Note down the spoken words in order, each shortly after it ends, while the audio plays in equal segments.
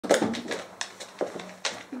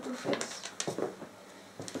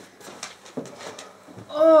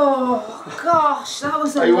gosh, that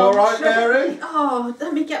was a Are you long alright, trip. Mary? Oh,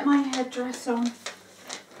 let me get my headdress on.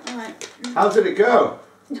 Right. How did it go?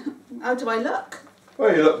 How do I look?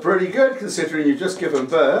 Well, you look pretty good considering you've just given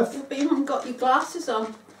birth. But you haven't got your glasses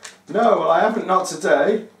on. No, well, I haven't, not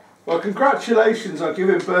today. Well, congratulations on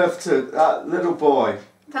giving birth to that little boy.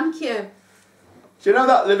 Thank you. Do you know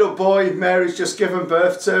that little boy Mary's just given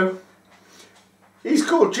birth to? He's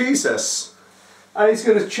called Jesus. And he's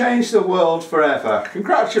going to change the world forever.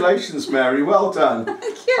 Congratulations, Mary. Well done.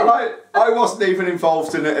 Thank you. And I wasn't even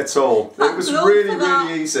involved in it at all. It was really,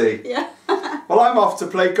 really easy. Yeah. Well, I'm off to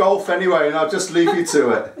play golf anyway, and I'll just leave you to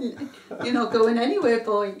it. You're not going anywhere,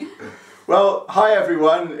 boy. Well, hi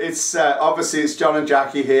everyone. It's obviously it's John and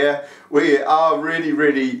Jackie here. We are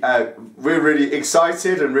we're really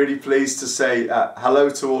excited and really pleased to say hello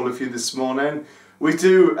to all of you this morning. We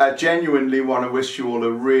do genuinely want to wish you all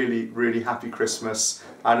a really, really happy Christmas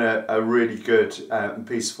and a really good and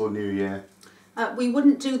peaceful New Year. We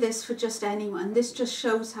wouldn't do this for just anyone. This just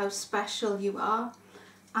shows how special you are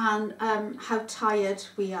and how tired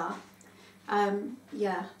we are.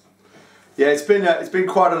 Yeah. Yeah, it's been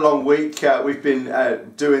quite a long week. We've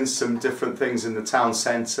been doing some different things in the town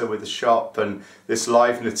centre with the shop and this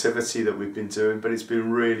live nativity that we've been doing, but it's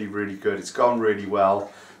been really, really good. It's gone really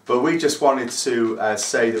well. But we just wanted to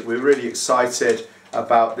say that we're really excited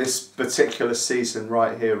about this particular season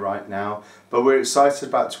right here, right now. But we're excited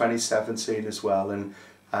about 2017 as well, and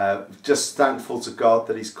just thankful to God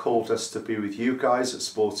that He's called us to be with you guys at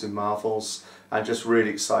Sporting Marvels, and just really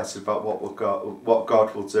excited about what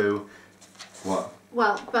God will do. What?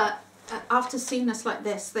 Well, but after seeing us like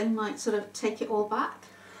this, they might sort of take it all back.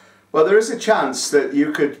 Well, there is a chance that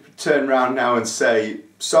you could turn around now and say,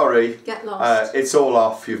 sorry, get lost. It's all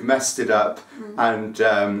off, you've messed it up, and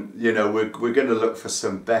you know, we're going to look for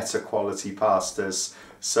some better quality pastors.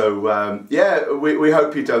 So yeah, we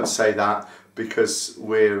hope you don't say that, because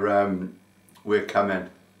we're coming,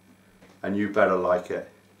 and you better like it,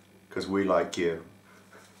 because we like you.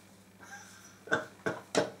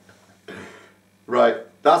 Right,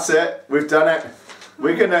 that's it. We've done it.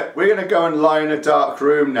 We're gonna go and lie in a dark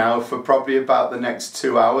room now for probably about the next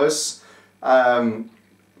 2 hours, and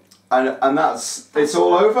that's it's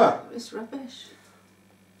all over. It's rubbish.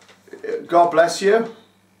 God bless you.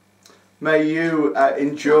 May you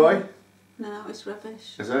enjoy. No, it's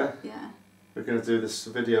rubbish. Is it? Yeah. We're gonna do this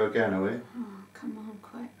video again, are we? Oh, come on,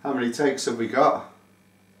 quick. How many takes have we got?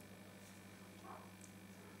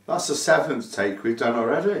 That's the 7th take we've done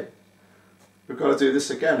already. We've got to do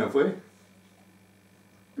this again, have we?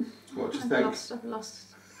 What do you think? I've lost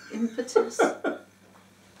impetus.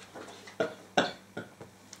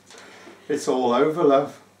 It's all over,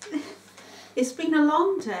 love. It's been a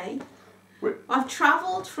long day. I've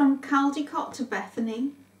travelled from Caldicot to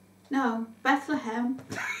Bethany. No, Bethlehem.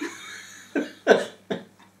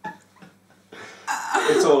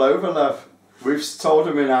 It's all over, love. We've told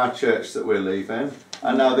them in our church that we're leaving,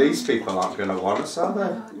 and now these people aren't going to want us, are they?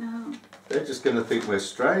 Oh, no. They're just going to think we're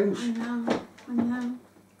strange. I know.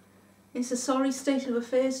 It's a sorry state of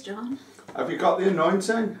affairs, John. Have you got the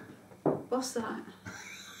anointing? What's that?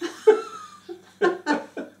 I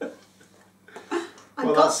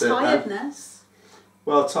Well, got that's it, then. tiredness.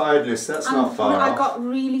 Well, tiredness, that's not far I off. got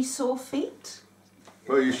really sore feet.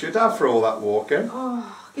 Well, you should have for all that walking.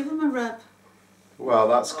 Oh, give him a rub. Well,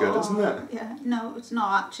 that's good, isn't it? Yeah, no, it's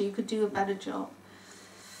not actually. You could do a better job.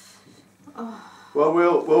 Oh. Well,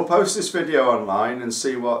 we'll post this video online and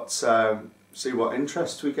see what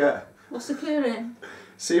interest we get. What's the clearing?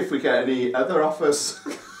 See if we get any other offers.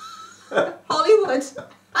 Hollywood.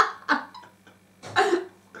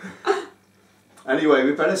 Anyway,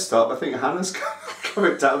 we better stop. I think Hannah's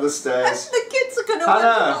coming down the stairs. The kids are going to Hannah,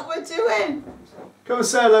 wonder what we're doing. come and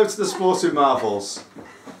say hello to the Sporting Marvels.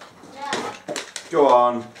 No. Go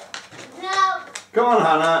on. No. Come on,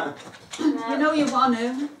 Hannah. You know you want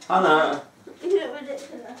to. Hannah. You look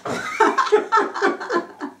ridiculous.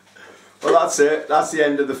 Well, that's it. That's the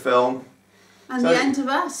end of the film. And So the end of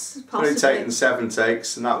us, It's only possibly. taken 7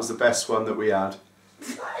 takes, and that was the best one that we had.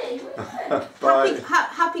 Sorry. Bye.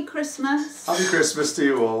 Happy Christmas. Happy Christmas to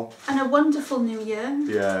you all. And a wonderful New Year.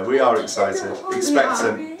 Yeah, we are excited.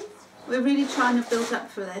 Expectant. We're really trying to build up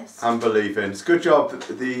for this. And believing. It's a good job.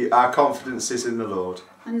 Our confidence is in the Lord.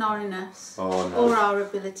 And not in us. Oh, no. Or our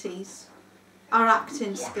abilities. Our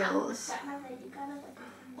acting skills.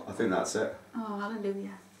 I think that's it. Oh,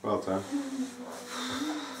 hallelujah. Well done.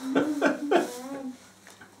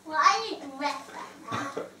 Why are you dressed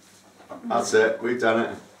like that? That's it. We've done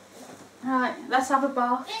it. Right, let's have a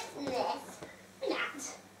bath. Business.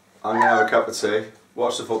 Relax. I'm going to have a cup of tea.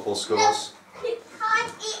 Watch the football scores. You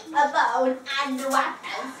can't eat a bone and the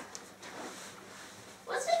weapons.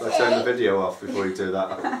 Shall I turn the video off before you do that?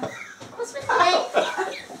 What's my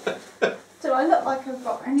tea? Do I look like I've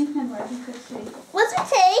got anything ready for tea? What's my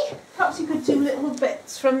tea? Perhaps you could do little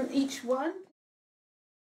bits from each one.